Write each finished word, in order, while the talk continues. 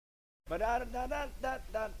One,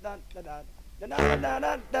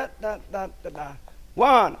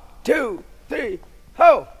 two, three,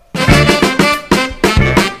 ho!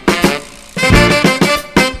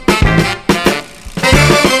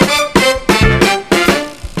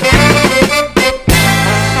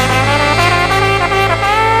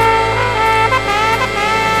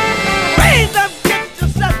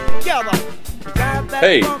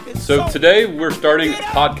 Hey, so today we're starting a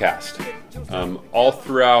podcast. All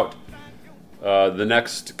throughout the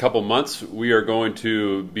next couple months, we are going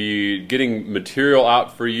to be getting material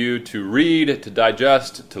out for you to read, to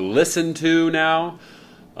digest, to listen to now,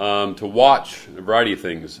 to watch, a variety of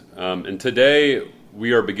things. And today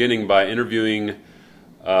we are beginning by interviewing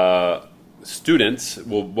students,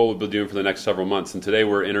 what we'll be doing for the next several months. And today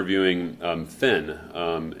we're interviewing Finn,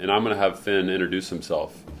 and I'm going to have Finn introduce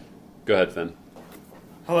himself. Go ahead, Finn.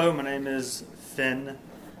 Hello, my name is Finn.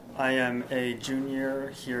 I am a junior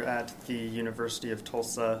here at the University of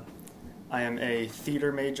Tulsa. I am a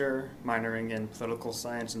theater major, minoring in political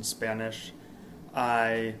science and Spanish.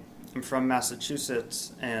 I am from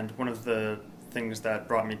Massachusetts, and one of the things that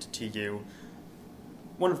brought me to TU,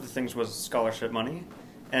 one of the things was scholarship money,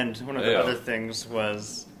 and one of the other things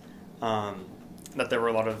was that there were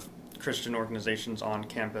a lot of Christian organizations on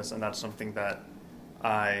campus, and that's something that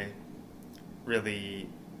I really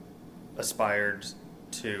aspired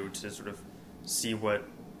to sort of see what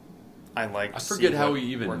I liked. I forget how we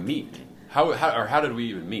even meet. How did we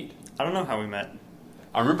even meet? I don't know how we met.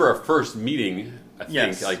 I remember our first meeting. I think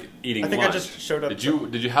Yes. like eating I think lunch. I just showed up. Did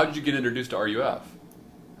you? How did you get introduced to RUF?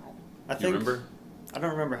 Do you remember? I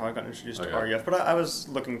don't remember how I got introduced to Okay. RUF, but I was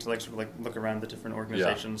looking to look around the different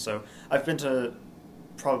organizations. So I've been to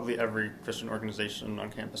probably every Christian organization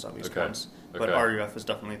on campus at least once, but Okay. RUF is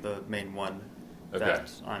definitely the main one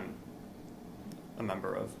that I'm a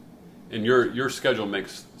member of. And your schedule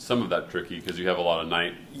makes some of that tricky because you have a lot of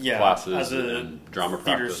night classes as a and drama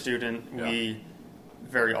theater practice. student, we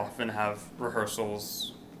very often have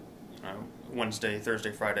rehearsals, Wednesday,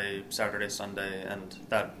 Thursday, Friday, Saturday, Sunday, and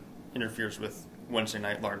that interferes with Wednesday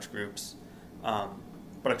night large groups. But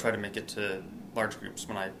I try to make it to large groups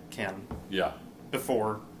when I can. Yeah.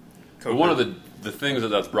 Before COVID. But one of the things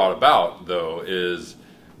that's brought about though is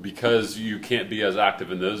because you can't be as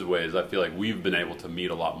active in those ways. I feel like we've been able to meet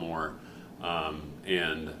a lot more,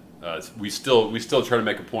 and we still try to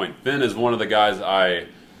make a point. Finn is one of the guys I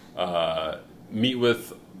meet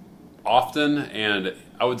with often, and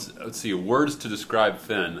I would see words to describe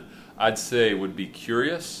Finn. I'd say would be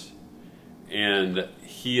curious, and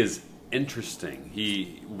he is interesting.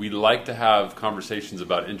 We like to have conversations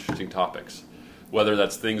about interesting topics. Whether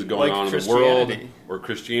that's things going like on in the world, or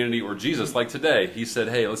Christianity, or Jesus. Like today, he said,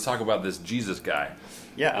 "Hey, let's talk about this Jesus guy."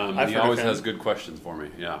 Yeah, and he always has good questions for me.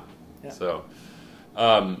 Yeah. So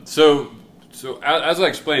as I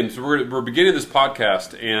explained, so we're beginning this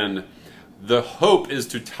podcast, and the hope is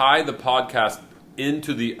to tie the podcast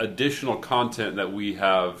into the additional content that we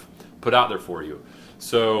have put out there for you.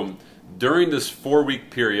 So during this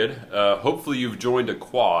 4-week period, hopefully you've joined a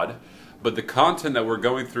quad. But the content that we're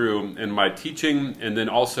going through in my teaching, and then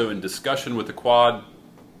also in discussion with the quad,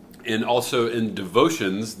 and also in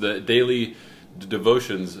devotions, the daily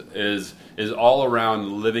devotions, is all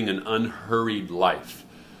around living an unhurried life.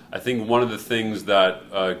 I think one of the things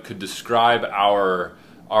that could describe our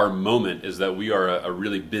moment is that we are a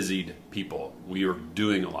really busied people. We are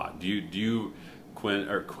doing a lot. Do you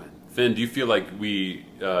Finn, do you feel like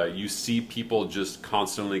you see people just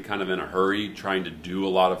constantly kind of in a hurry trying to do a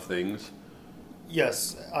lot of things?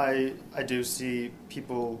 Yes, I do see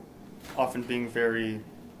people often being very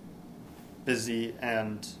busy,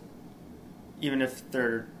 and even if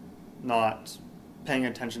they're not paying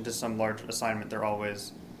attention to some large assignment, they're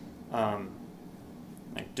always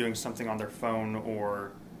like doing something on their phone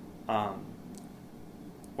or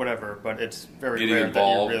whatever. But it's very rare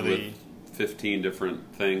that you really with 15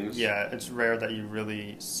 different things. Yeah, it's rare that you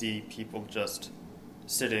really see people just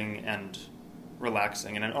sitting and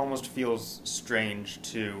relaxing, and it almost feels strange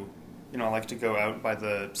to, I like to go out by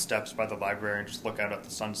the steps by the library and just look out at the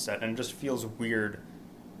sunset, and it just feels weird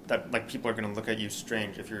that like people are going to look at you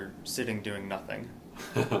strange if you're sitting doing nothing.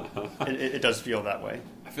 It does feel that way.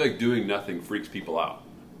 I feel like doing nothing freaks people out.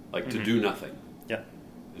 Like to do nothing. Yeah.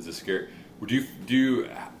 Is it scary? Do you,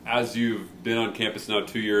 as you've been on campus now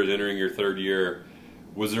 2 years, entering your third year,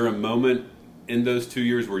 was there a moment in those 2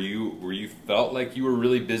 years where you felt like you were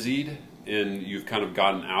really busied and you've kind of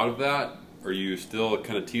gotten out of that? Or are you still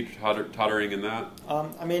kind of teeter-tottering in that?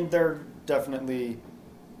 I mean, there are definitely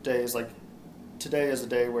days, like today is a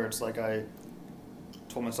day where it's like I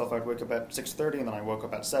told myself I'd wake up at 6:30, and then I woke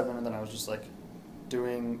up at 7, and then I was just like,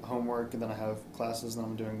 doing homework, and then I have classes, and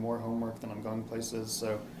then I'm doing more homework, then I'm going places.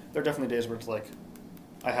 So there are definitely days where it's like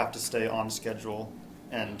I have to stay on schedule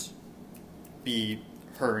and be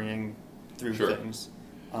hurrying through Sure. things.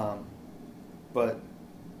 But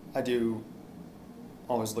I do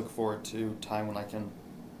always look forward to time when I can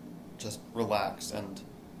just relax and,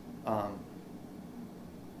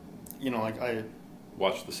 like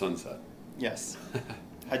Watch the sunset. yes,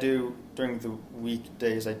 I do during the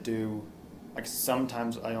weekdays. I do, like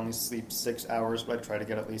sometimes I only sleep 6 hours, but I try to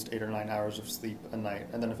get at least 8 or 9 hours of sleep a night.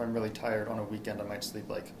 And then if I'm really tired on a weekend, I might sleep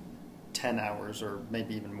like 10 hours or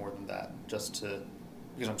maybe even more than that, because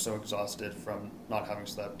I'm so exhausted from not having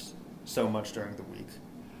slept so much during the week.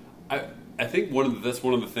 I think that's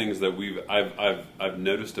one of the things that I've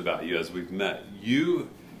noticed about you as we've met. You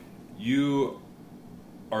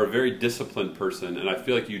are a very disciplined person, and I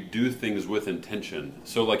feel like you do things with intention.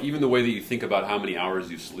 So like even the way that you think about how many hours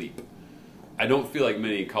you sleep, I don't feel like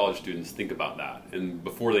many college students think about that. And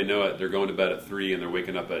before they know it, they're going to bed at 3 and they're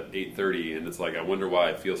waking up at 8:30, and it's like, I wonder why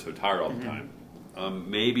I feel so tired all the time.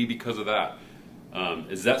 Maybe because of that.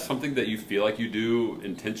 Is that something that you feel like you do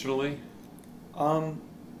intentionally?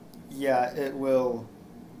 Yeah, it will.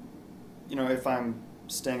 If I'm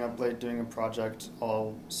staying up late doing a project,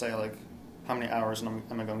 I'll say like, how many hours am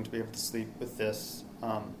I going to be able to sleep with this?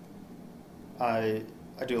 I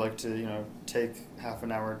do like to take half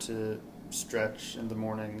an hour to stretch in the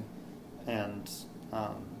morning, and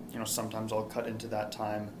sometimes I'll cut into that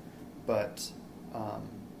time, but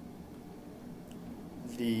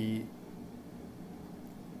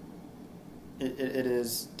it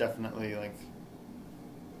is definitely like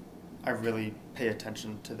I really pay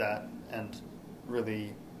attention to that and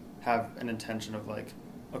really have an intention of like,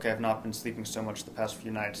 okay, I've not been sleeping so much the past few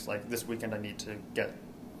nights, like this weekend I need to get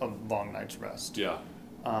a long night's rest. Yeah.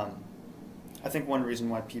 I think one reason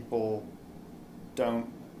why people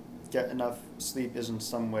don't get enough sleep is in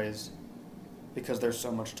some ways because there's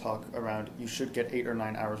so much talk around you should get 8 or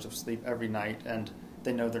 9 hours of sleep every night, and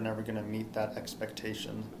they know they're never going to meet that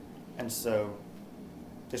expectation, and so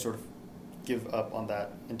they sort of give up on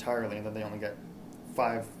that entirely, and then they only get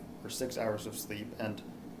 5 or 6 hours of sleep. And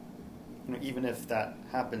even if that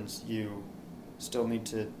happens, you still need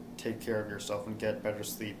to take care of yourself and get better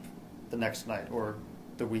sleep the next night or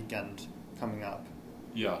the weekend coming up.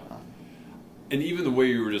 Yeah. And even the way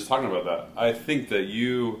you were just talking about that, I think that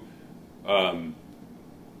you,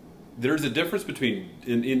 there's a difference between,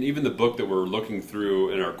 in even the book that we're looking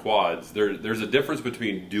through in our quads, there's a difference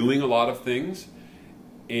between doing a lot of things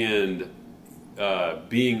and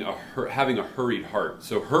having a hurried heart.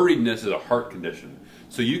 So hurriedness is a heart condition.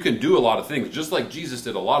 So you can do a lot of things, just like Jesus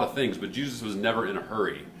did a lot of things, but Jesus was never in a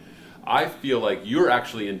hurry. I feel like you're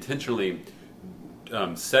actually intentionally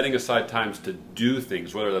setting aside times to do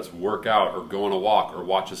things, whether that's work out or go on a walk or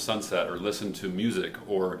watch a sunset or listen to music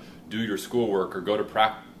or do your schoolwork or go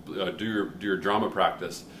to do your drama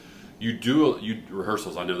practice. You do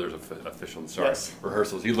rehearsals. I know there's official. Sorry, yes.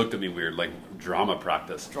 Rehearsals. He looked at me weird, like drama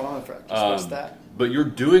practice. Drama practice. What's that? But you're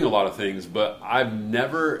doing a lot of things. But I've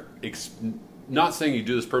never, not saying you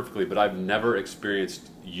do this perfectly, but I've never experienced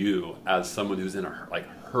you as someone who's in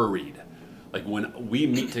hurried. Like when we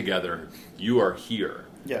meet together, you are here.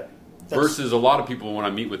 Yeah. Versus a lot of people when I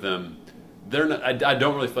meet with them, they're not. I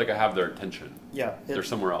don't really feel like I have their attention. Yeah. They're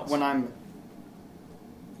somewhere else. When I'm,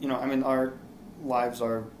 our lives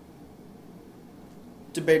are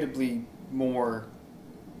debatably more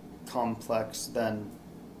complex than,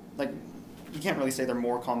 like, you can't really say they're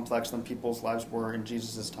more complex than people's lives were in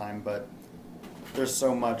Jesus' time, but there's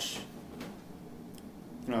so much,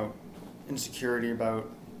 insecurity about,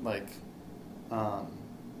 like,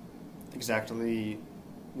 exactly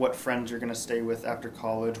what friends you're going to stay with after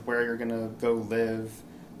college, where you're going to go live,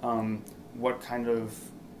 what kind of,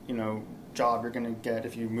 job you're going to get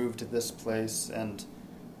if you move to this place, and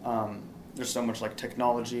there's so much like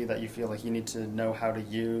technology that you feel like you need to know how to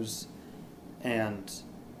use, and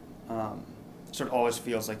so it always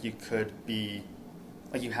feels like you could be,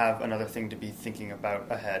 like you have another thing to be thinking about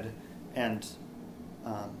ahead, and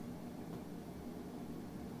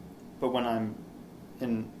but when I'm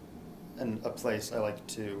in a place, I like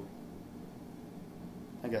to,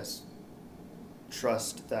 I guess,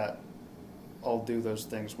 trust that I'll do those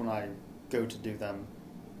things when I go to do them,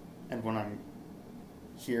 and when I'm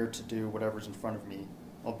here to do whatever's in front of me,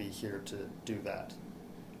 I'll be here to do that.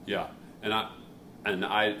 Yeah, and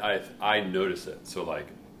I notice it. So like,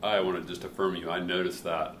 I want to just affirm you. I notice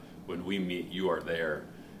that when we meet, you are there,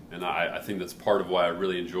 and I think that's part of why I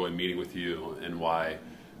really enjoy meeting with you and why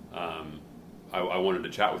I wanted to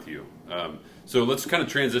chat with you. So let's kind of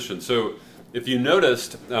transition. So If you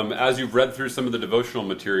noticed, as you've read through some of the devotional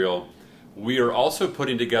material, we are also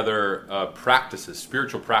putting together practices,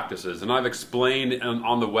 spiritual practices. And I've explained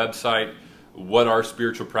on the website what are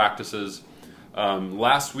spiritual practices.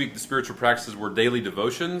 Last week, the spiritual practices were daily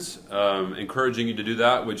devotions, encouraging you to do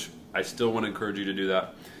that, which I still want to encourage you to do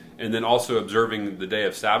that. And then also observing the day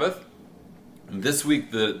of Sabbath. And this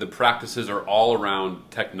week, the practices are all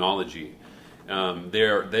around technology.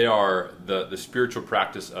 They are the spiritual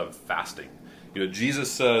practice of fasting. Jesus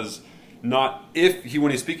says, not if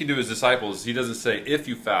when he's speaking to his disciples, he doesn't say if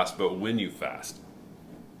you fast, but when you fast.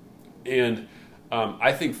 And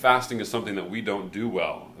I think fasting is something that we don't do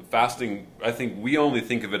well. Fasting, I think we only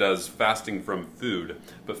think of it as fasting from food,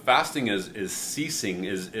 but fasting is ceasing,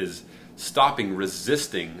 is stopping,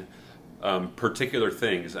 resisting particular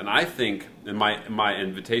things. And I think, and my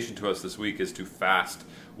invitation to us this week is to fast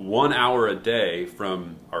 1 hour a day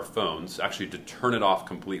from our phones, actually to turn it off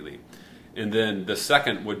completely. And then the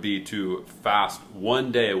second would be to fast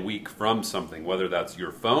 1 day a week from something, whether that's your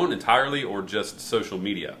phone entirely or just social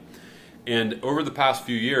media. And over the past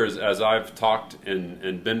few years, as I've talked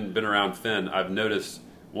and been around Finn, I've noticed,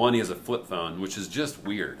 one, he has a flip phone, which is just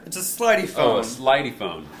weird. It's a slidey phone. Oh, a slidey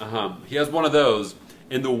phone. He has one of those.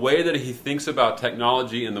 And the way that he thinks about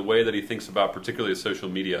technology and the way that he thinks about particularly social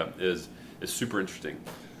media is super interesting.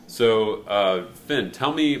 So, Finn,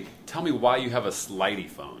 tell me why you have a slidey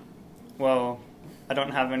phone. Well, I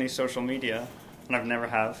don't have any social media, and I've never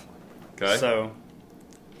have. Okay. So,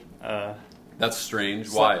 that's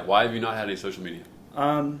strange. Why? Why have you not had any social media?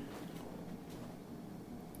 I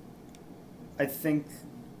think,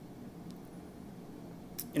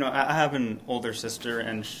 I have an older sister,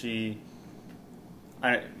 and she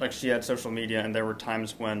had social media, and there were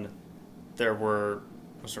times when there were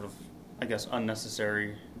sort of, I guess,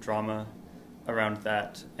 unnecessary drama around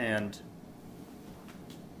that, and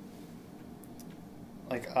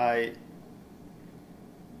I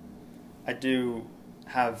do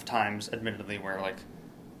have times, admittedly, where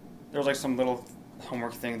there's some little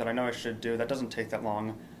homework thing that I know I should do that doesn't take that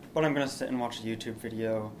long, but I'm going to sit and watch a YouTube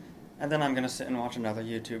video, and then I'm going to sit and watch another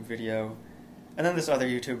YouTube video, and then this other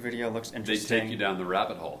YouTube video looks interesting. They take you down the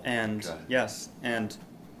rabbit hole. And okay. Yes, and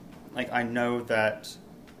I know that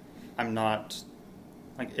I'm not,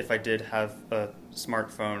 if I did have a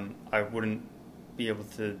smartphone, I wouldn't be able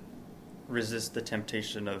to resist the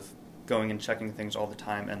temptation of going and checking things all the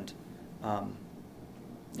time and,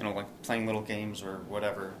 playing little games or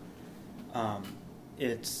whatever.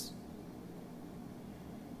 It's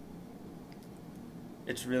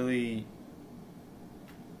really,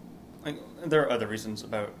 there are other reasons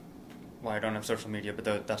about why I don't have social media, but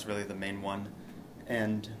that's really the main one.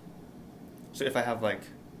 And so if I have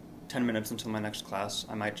 10 minutes until my next class,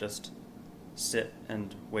 I might just sit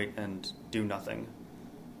and wait and do nothing.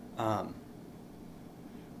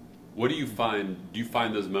 What do you find? Do you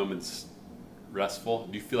find those moments restful?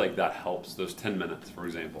 Do you feel like that helps, those 10 minutes, for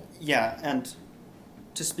example? Yeah, and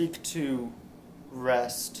to speak to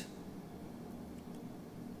rest,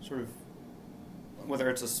 sort of, whether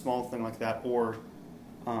it's a small thing like that or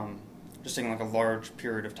just taking a large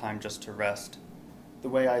period of time just to rest, the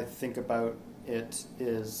way I think about it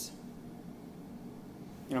is,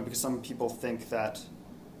 because some people think that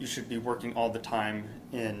you should be working all the time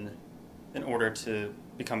in order to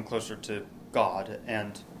become closer to God,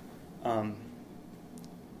 and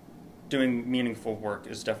doing meaningful work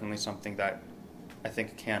is definitely something that I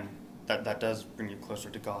think that does bring you closer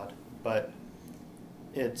to God. But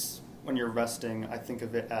it's, when you're resting, I think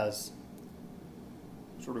of it as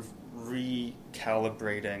sort of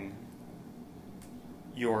recalibrating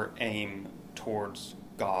your aim towards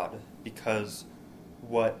God, because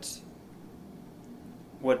what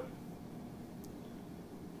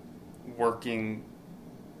working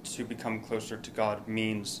to become closer to God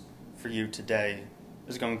means for you today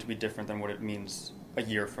is going to be different than what it means a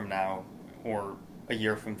year from now or a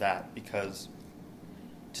year from that, because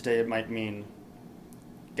today it might mean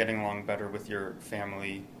getting along better with your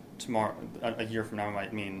family. Tomorrow, a year from now, it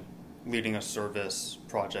might mean leading a service,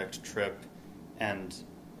 project, trip, and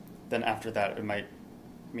then after that it might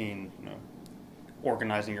mean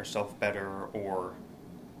organizing yourself better, or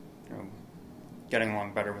getting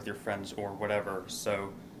along better with your friends or whatever.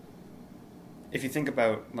 So if you think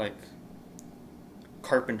about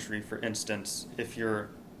carpentry, for instance, if you're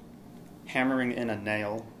hammering in a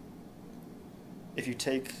nail, if you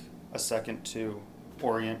take a second to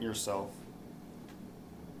orient yourself,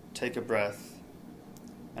 take a breath,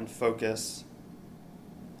 and focus,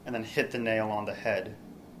 and then hit the nail on the head,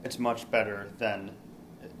 it's much better than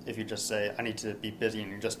if you just say, I need to be busy,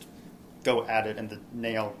 and you just go at it and the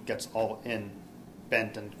nail gets all in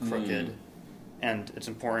bent and crooked. And it's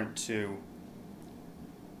important to,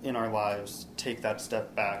 in our lives, take that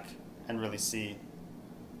step back and really see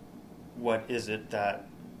what is it that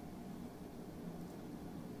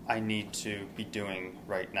I need to be doing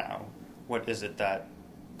right now. What is it that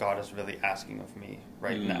God is really asking of me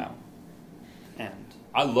right now? And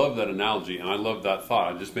I love that analogy, and I love that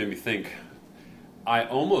thought. It just made me think. I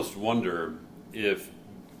almost wonder if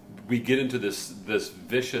we get into this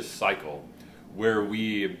vicious cycle where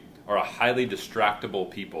we are a highly distractible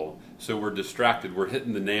people. So we're distracted. We're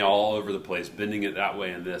hitting the nail all over the place, bending it that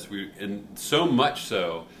way and this. And so much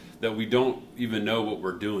so that we don't even know what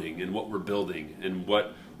we're doing and what we're building and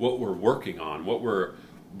what we're working on, what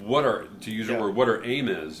our to use a word, what our aim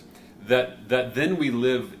is. That then we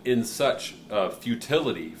live in such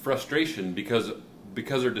futility, frustration, because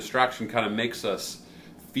our distraction kind of makes us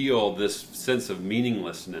feel this sense of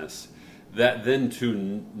meaninglessness, that then to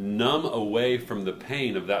numb away from the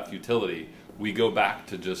pain of that futility, we go back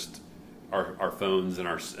to just our phones and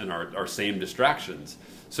our same distractions.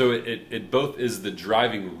 So it both is the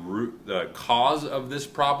driving root, the cause of this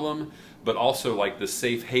problem, but also like the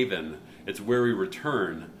safe haven. It's where we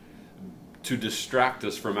return to distract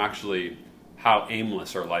us from actually how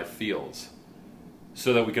aimless our life feels,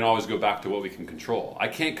 so that we can always go back to what we can control. I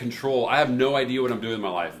have no idea what I'm doing in my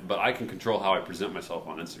life, but I can control how I present myself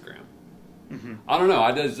on Instagram. Mm-hmm. I don't know,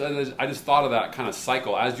 I just thought of that kind of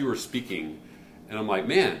cycle as you were speaking, and I'm like,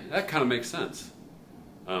 man, that kind of makes sense.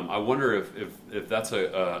 I wonder if that's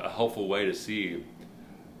a helpful way to see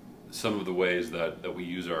some of the ways that we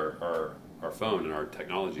use our phone and our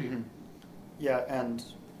technology. Mm-hmm. Yeah, and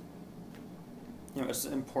it's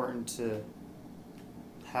important to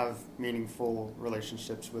have meaningful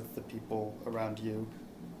relationships with the people around you.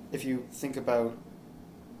 If you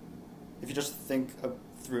just think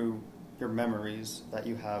through your memories that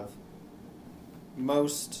you have,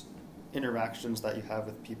 most interactions that you have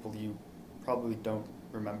with people you probably don't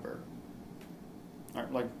remember.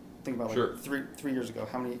 Like, think about sure. 3 years ago,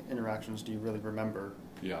 how many interactions do you really remember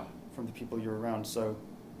from the people you're around? So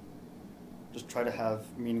just try to have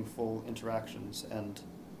meaningful interactions, and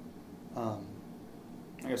I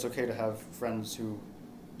guess it's okay to have friends who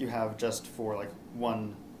you have just for like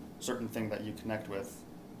one certain thing that you connect with,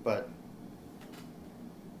 but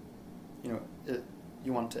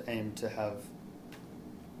you want to aim to have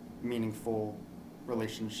meaningful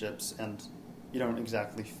relationships, and you don't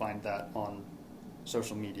exactly find that on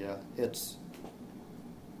social media. It's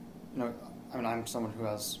I'm someone who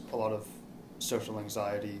has a lot of social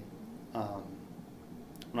anxiety.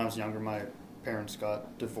 When I was younger, my parents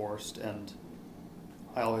got divorced, and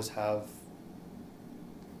I always have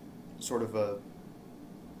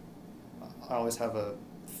a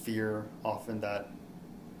fear often that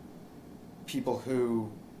people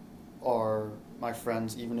who are my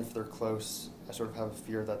friends, even if they're close, I sort of have a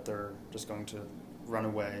fear that they're just going to run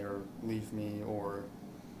away or leave me, or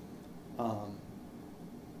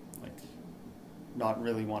not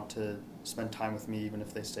really want to spend time with me even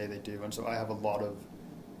if they say they do. And so I have a lot of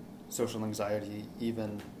social anxiety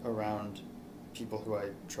even around people who I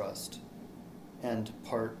trust. And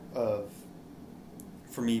part of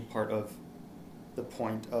the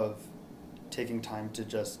point of taking time to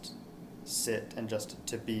just sit and just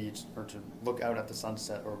to be, or to look out at the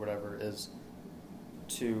sunset or whatever, is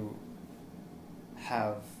to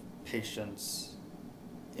have patience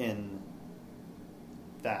in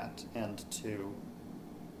that, and to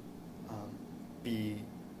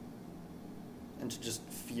and to just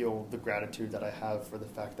feel the gratitude that I have for the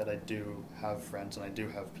fact that I do have friends and I do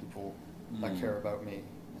have people that care about me.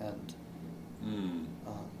 And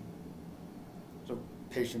so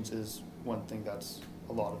patience is one thing that's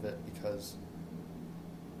a lot of it, because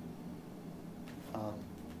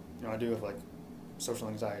I do have social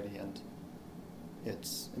anxiety, and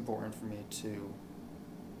it's important for me to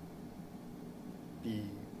be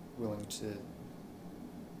willing to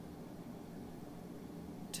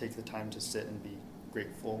take the time to sit and be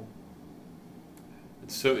grateful.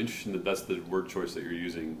 It's so interesting that that's the word choice that you're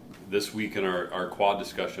using. This week in our quad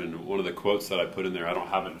discussion, one of the quotes that I put in there, I don't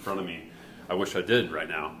have it in front of me, I wish I did right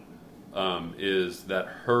now, is that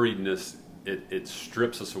hurriedness, it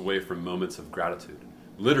strips us away from moments of gratitude.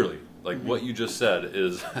 Literally, what you just said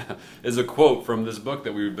is is a quote from this book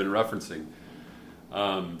that we've been referencing.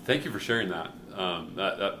 Thank you for sharing that.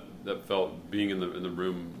 That felt, being in the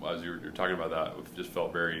room as you're talking about that, just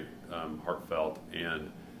felt very heartfelt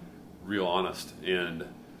and real honest. And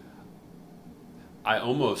I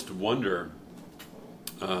almost wonder,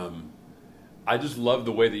 I just love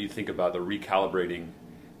the way that you think about the recalibrating,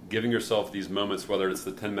 giving yourself these moments, whether it's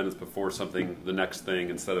the 10 minutes before something, the next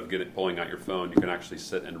thing, instead of pulling out your phone, you can actually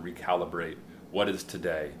sit and recalibrate What is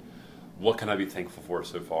today? What can I be thankful for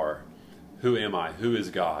so far? Who am I? Who is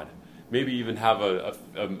God? Maybe even have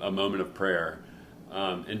a moment of prayer,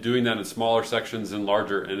 and doing that in smaller sections and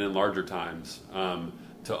in larger times,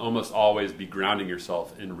 to almost always be grounding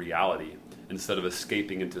yourself in reality instead of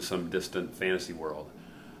escaping into some distant fantasy world.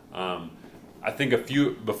 I think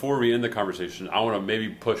before we end the conversation, I want to maybe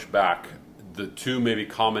push back the two maybe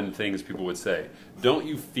common things people would say. Don't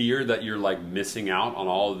you fear that you're like missing out on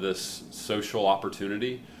all of this social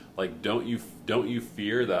opportunity? Like, don't you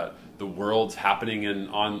fear that the world's happening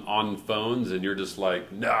on phones and you're just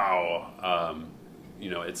like, no,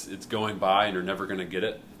 it's going by and you're never going to get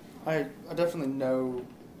it? I definitely know.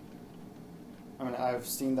 I mean, I've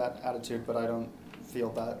seen that attitude, but I don't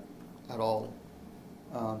feel that at all.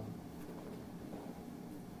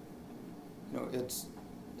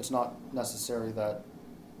 It's not necessary that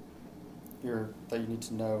you need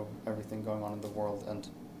to know everything going on in the world, and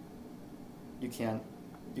you can't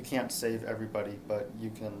save everybody, but you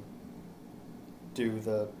can do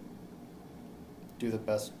the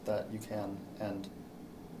best that you can, and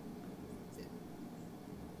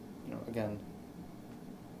again,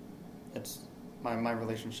 it's my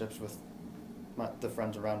relationships with the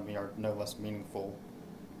friends around me are no less meaningful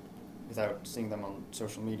without seeing them on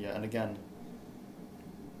social media. And again,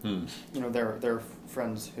 there are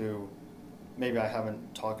friends who maybe I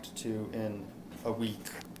haven't talked to in a week,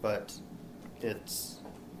 but it's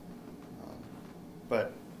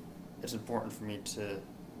important for me to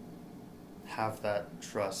have that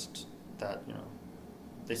trust that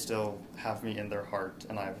they still have me in their heart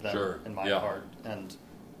and I have them in my heart, and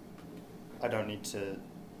I don't need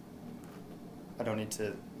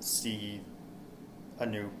to see a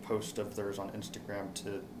new post of theirs on Instagram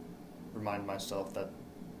to remind myself that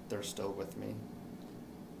they're still with me.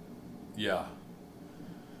 Yeah.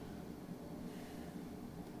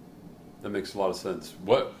 That makes a lot of sense.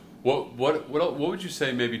 What would you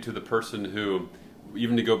say maybe to the person who,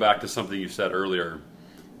 even to go back to something you said earlier,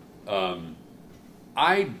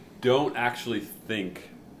 I don't actually think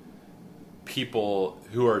people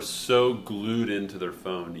who are so glued into their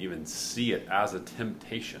phone even see it as a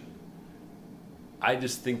temptation. I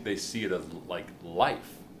just think they see it as like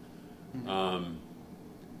life. Mm-hmm.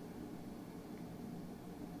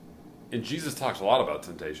 And Jesus talks a lot about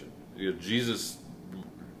temptation. Jesus,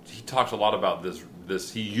 he talks a lot about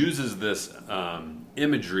this. He uses this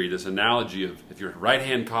imagery, this analogy of if your right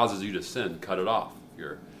hand causes you to sin, cut it off. If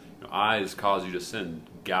your eyes cause you to sin,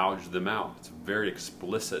 gouge them out. It's a very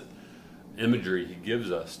explicit imagery he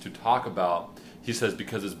gives us to talk about. He says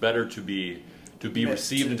because it's better to be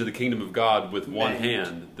received into the kingdom of God with one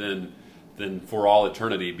hand than for all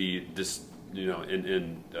eternity be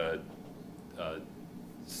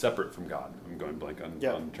separate from God. I'm going blank on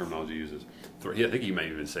terminology he uses. I think he may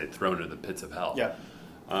even say thrown into the pits of hell. Yeah.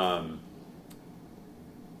 I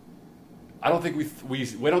don't think we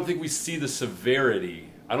see the severity.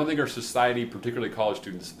 I don't think our society, particularly college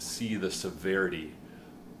students, see the severity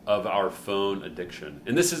of our phone addiction.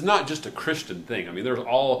 And this is not just a Christian thing. I mean,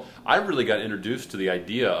 I really got introduced to the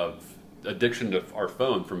idea of addiction to our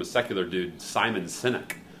phone from a secular dude, Simon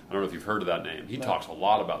Sinek. I don't know if you've heard of that name. He talks a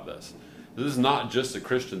lot about this. This is not just a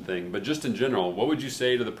Christian thing, but just in general, what would you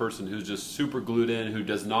say to the person who's just super glued in, who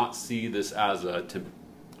does not see this as a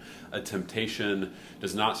temptation,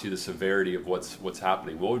 does not see the severity of what's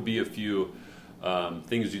happening? What would be a few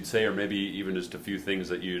things you'd say, or maybe even just a few things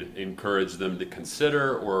that you'd encourage them to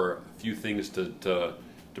consider, or a few things to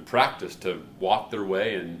practice to walk their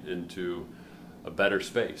way into a better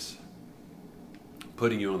space?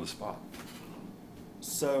 Putting you on the spot.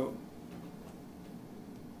 So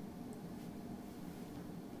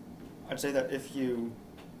I'd say that if you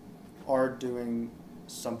are doing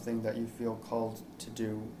something that you feel called to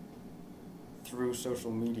do through social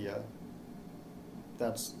media,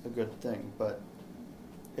 that's a good thing. But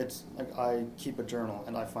it's like, I keep a journal,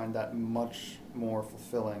 and I find that much more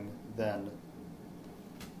fulfilling than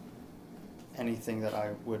anything that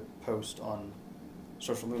I would post on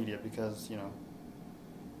social media, because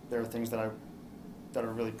there are things that are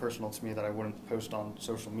really personal to me that I wouldn't post on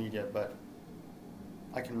social media, but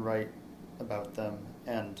I can write about them,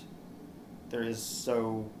 and there is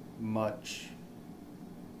so much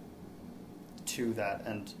to that,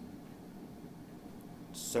 and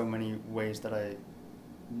so many ways that I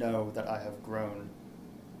know that I have grown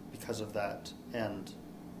because of that. And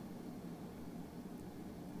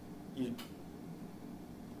you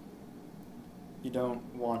don't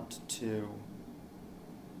want to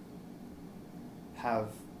have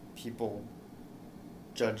people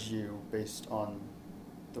judge you based on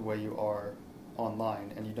the way you are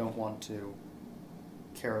online, and you don't want to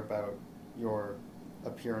care about your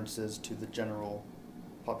appearances to the general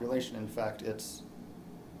population. In fact,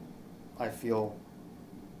 I feel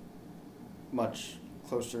much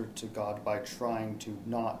closer to God by trying to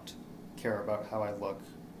not care about how I look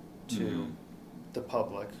to the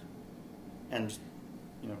public, and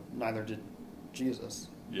neither did Jesus.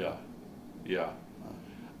 Yeah.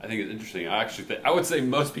 I think it's interesting. I would say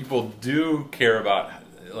most people do care about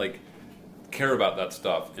that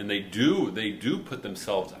stuff, and they do put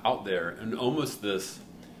themselves out there, and almost this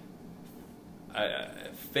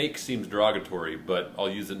fake seems derogatory, but I'll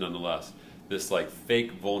use it nonetheless. This like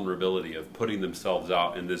fake vulnerability of putting themselves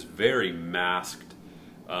out in this very masked,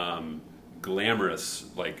 glamorous,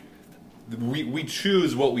 like we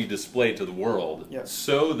choose what we display to the world,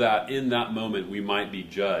 so that in that moment we might be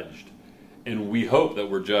judged, and we hope that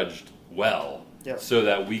we're judged well, so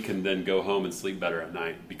that we can then go home and sleep better at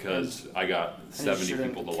night because I got 70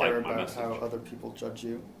 people to like my message. How other people judge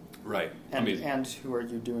you, right? And who are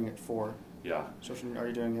you doing it for? Yeah. So are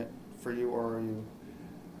you doing it for you, or are you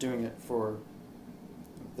doing it for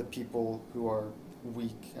the people who are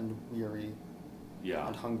weak and weary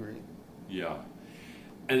and hungry? Yeah.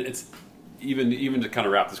 And it's even to kind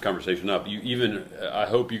of wrap this conversation up, I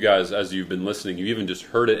hope you guys, as you've been listening, you even just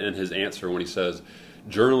heard it in his answer when he says,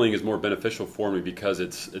 journaling is more beneficial for me because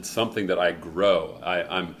it's something that I grow.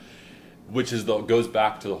 Goes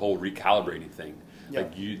back to the whole recalibrating thing. Yeah.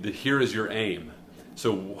 Like here is your aim.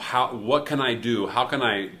 So what can I do? How can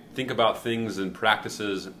I think about things and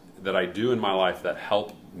practices that I do in my life that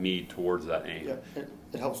help me towards that aim? Yeah,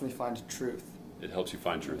 it helps me find truth. It helps you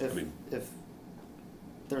find truth. If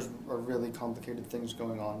there's really complicated things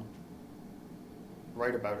going on,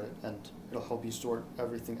 write about it, and it'll help you sort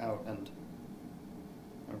everything out. And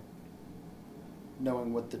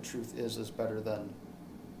knowing what the truth is better than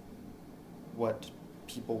what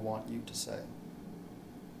people want you to say.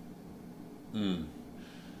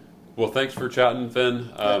 Well, thanks for chatting, Finn.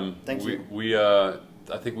 Thank you.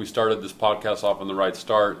 I think we started this podcast off on the right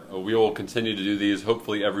start. We will continue to do these,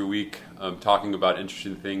 hopefully every week, talking about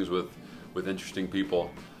interesting things with interesting people.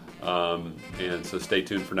 And so stay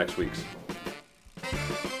tuned for next week's.